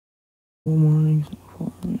Good morning so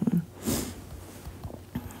far, man.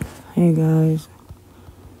 Hey guys.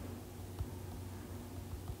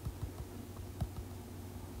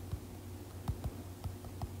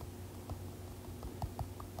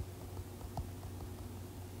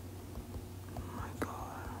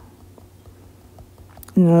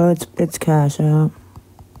 No, it's Cash App.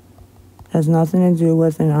 Has nothing to do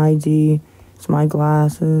with an ID. It's my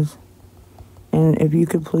glasses. And if you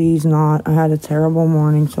could please not, I had a terrible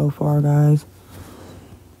morning so far, guys.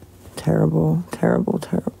 Terrible, terrible,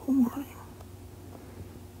 terrible morning.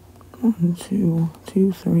 1, 2,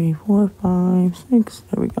 2, 3, 4, 5, 6.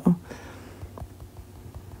 There we go.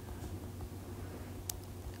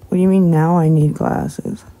 What do you mean now I need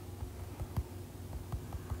glasses?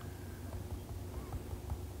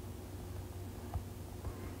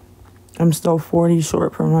 I'm still 40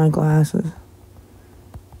 short for my glasses.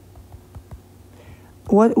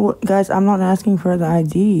 What, guys, I'm not asking for the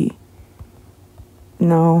ID.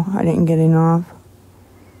 No, I didn't get enough.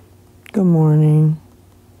 Good morning.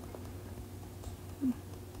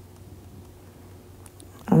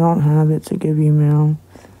 I don't have it to give you, Mel.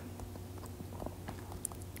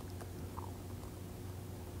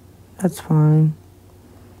 That's fine.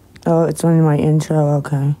 Oh, it's on my intro,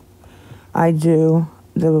 okay. I do.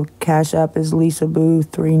 The Cash App is Lisa Boo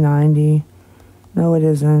 390. No, it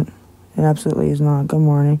isn't. It absolutely is not. Good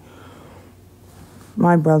morning.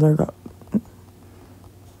 My brother got...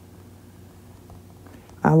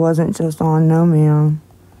 I wasn't just on, no ma'am.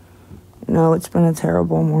 No, it's been a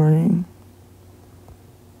terrible morning.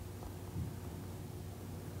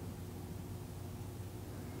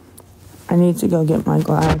 I need to go get my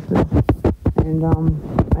glasses. And,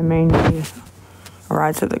 I may need a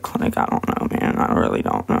ride to the clinic. I don't know, man. I really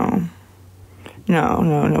don't know. No,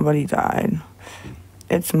 nobody died.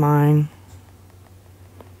 It's mine.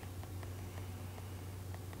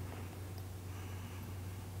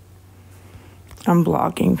 I'm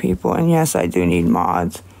blocking people, and yes, I do need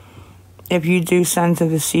mods. If you do send to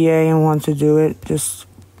the CA and want to do it, just,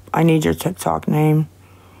 I need your TikTok name.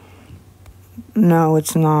 No,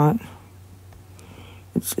 it's not.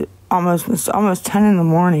 It's almost 10 in the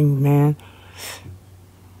morning, man.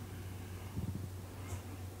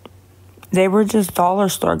 They were just dollar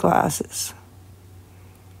store glasses.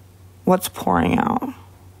 What's pouring out?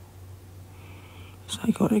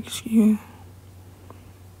 Psychotic skew.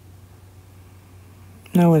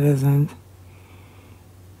 No, it isn't.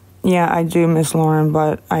 Yeah, I do, Miss Lauren,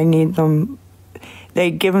 but I need them. They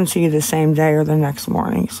give them to you the same day or the next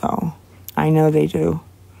morning, so I know they do.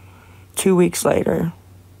 2 weeks later.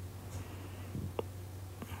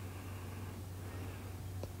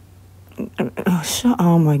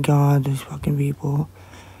 Oh my God, these fucking people.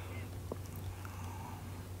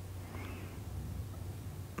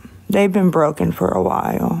 They've been broken for a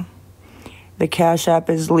while. The Cash App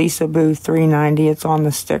is Lisa Boo 390. It's on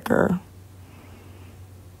the sticker.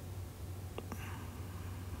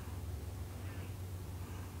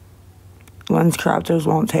 LensCrafters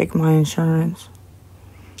won't take my insurance.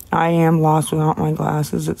 I am lost without my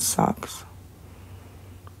glasses. It sucks.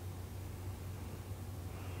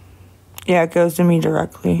 Yeah, it goes to me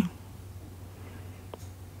directly.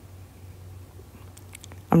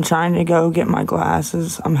 I'm trying to go get my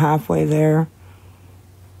glasses. I'm halfway there.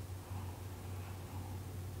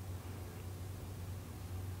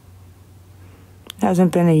 It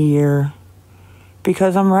hasn't been a year.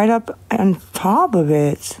 Because I'm right up on top of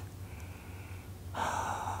it.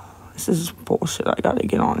 This is bullshit. I gotta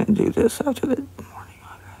get on and do this after the morning.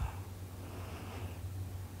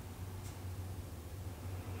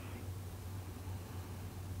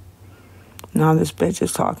 Now this bitch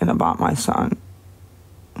is talking about my son.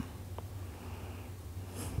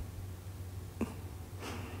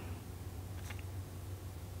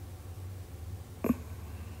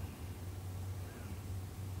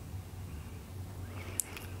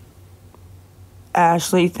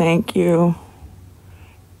 Ashley, thank you.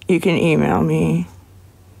 You can email me.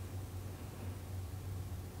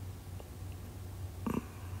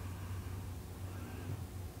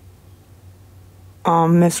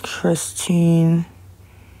 Miss Christine.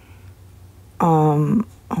 Hold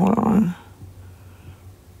on.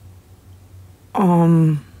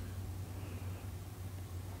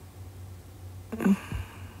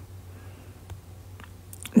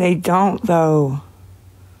 They don't, though.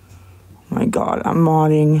 Oh my God, I'm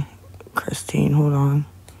modding Christine. Hold on.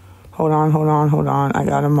 I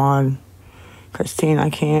got a mod. Christine, I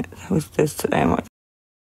can't. Who's this today? I'm like,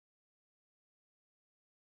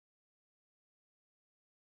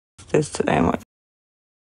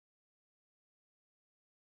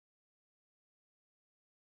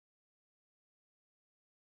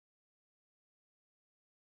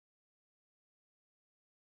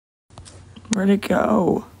 Where'd it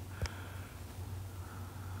go?